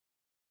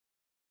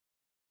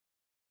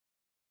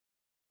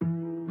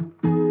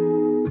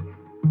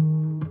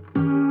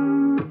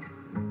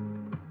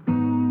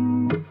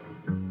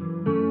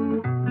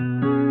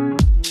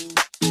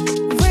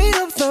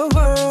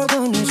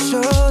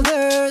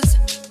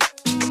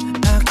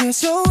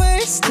So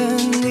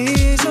wasting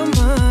ease your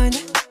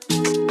mind.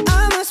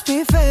 I must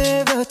be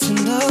favored to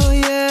know,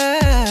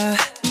 yeah.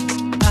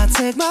 I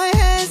take my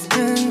hands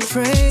and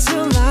praise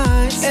your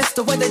lines. It's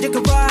the way that you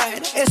can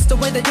ride, it's the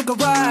way that you can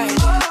ride.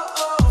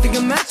 Think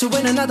I'm meant to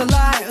win another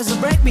life, so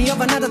break me up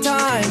another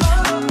time.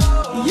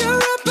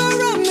 You're up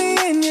around me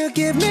and you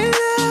give me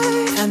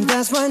life, and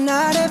that's why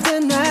night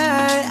after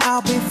night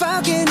I'll be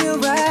fucking you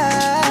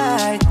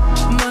right.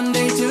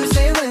 Monday,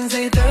 Tuesday,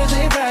 Wednesday,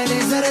 Thursday, Friday,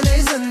 Saturday,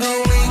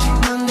 Sunday.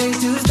 Monday,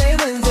 Tuesday,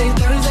 Wednesday,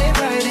 Thursday,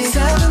 Friday,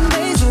 7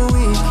 days a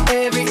week.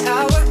 Every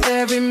hour,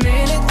 every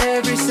minute,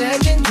 every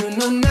second. You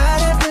know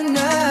night after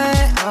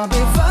night I'll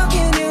be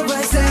fucking you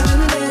right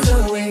 7 days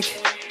a week.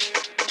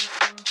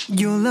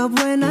 You love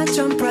when I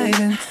jump right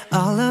in.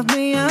 All of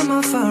me, I'm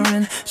a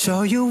foreign.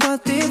 Show you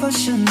what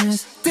devotion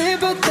is.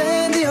 Deeper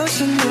than the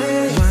ocean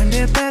is. Wind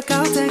it back,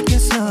 I'll take it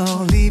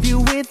slow. Leave you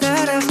with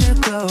that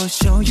afterglow.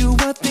 Show you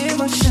what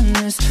devotion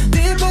is.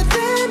 Deeper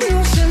than the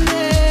ocean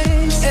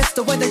is. It's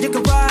the way that you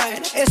can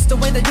ride, it's the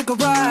way that you can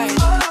ride.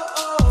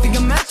 Think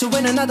I'm meant to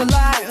win another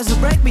life, so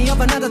break me up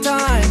another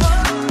time.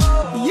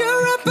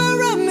 You're up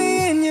around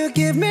me and you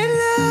give me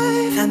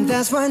life, and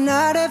that's why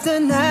night after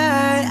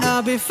night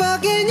I'll be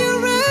fucking you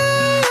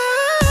right.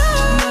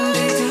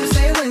 Monday,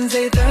 Tuesday,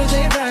 Wednesday,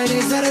 Thursday,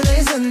 Friday,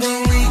 Saturday,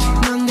 Sunday.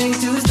 Monday,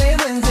 Tuesday,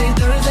 Wednesday,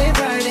 Thursday,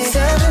 Friday,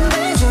 7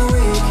 days a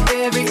week.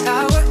 Every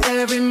hour,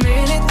 every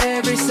minute,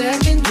 every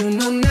second. You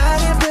know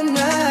night after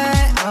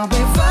night I'll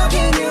be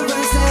fucking you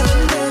right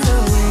 7 days a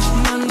week.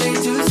 Monday,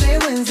 Tuesday,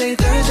 Wednesday,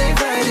 Thursday,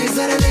 Friday,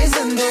 Saturday,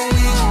 Sunday.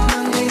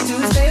 Monday,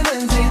 Tuesday,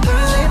 Wednesday,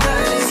 Thursday,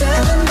 Friday,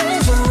 7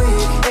 days a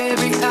week.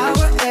 Every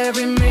hour,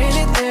 every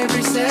minute,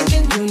 every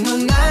second. You know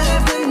night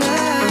after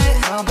night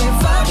I'll be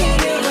fucking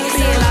you right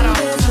 7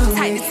 days a week.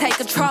 Tight to take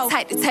control,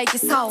 tight to take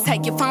your soul.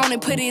 Take your phone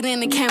and put it in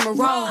the camera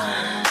roll.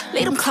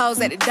 Leave them clothes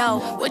at the door.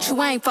 What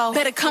you ain't for?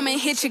 Better come and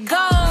hit your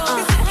goal.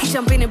 He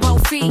jumping in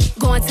both feet.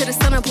 Going to the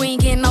sun up, we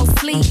ain't getting no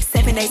sleep.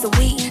 7 days a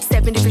week,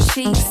 7 different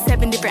sheets,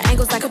 7 different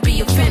angles, that could be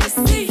your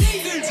fantasy.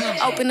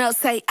 Open up,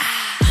 say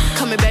ah.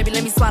 Come here, baby,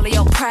 let me swallow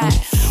your pride.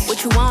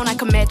 What you want, I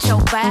can match your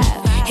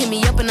vibe. Hit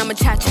me up and I'ma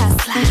cha-cha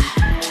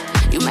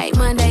slide. You make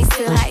Mondays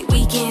feel like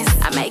weekends.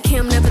 I make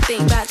him never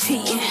think about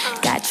cheating.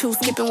 Got you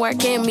skipping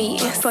work and me.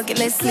 Fuck it,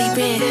 let's sleep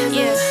in,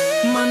 yeah.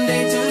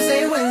 Monday,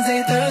 Tuesday,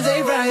 Wednesday,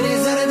 Thursday, Friday,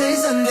 Saturday,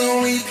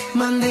 Sunday.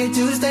 Monday,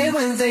 Tuesday,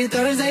 Wednesday,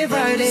 Thursday,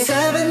 Friday,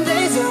 7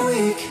 days a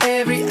week.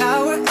 Every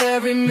hour,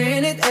 every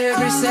minute,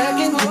 every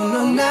second. You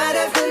know night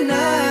after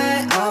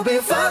night I'll be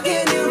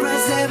fucking you right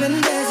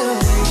 7 days.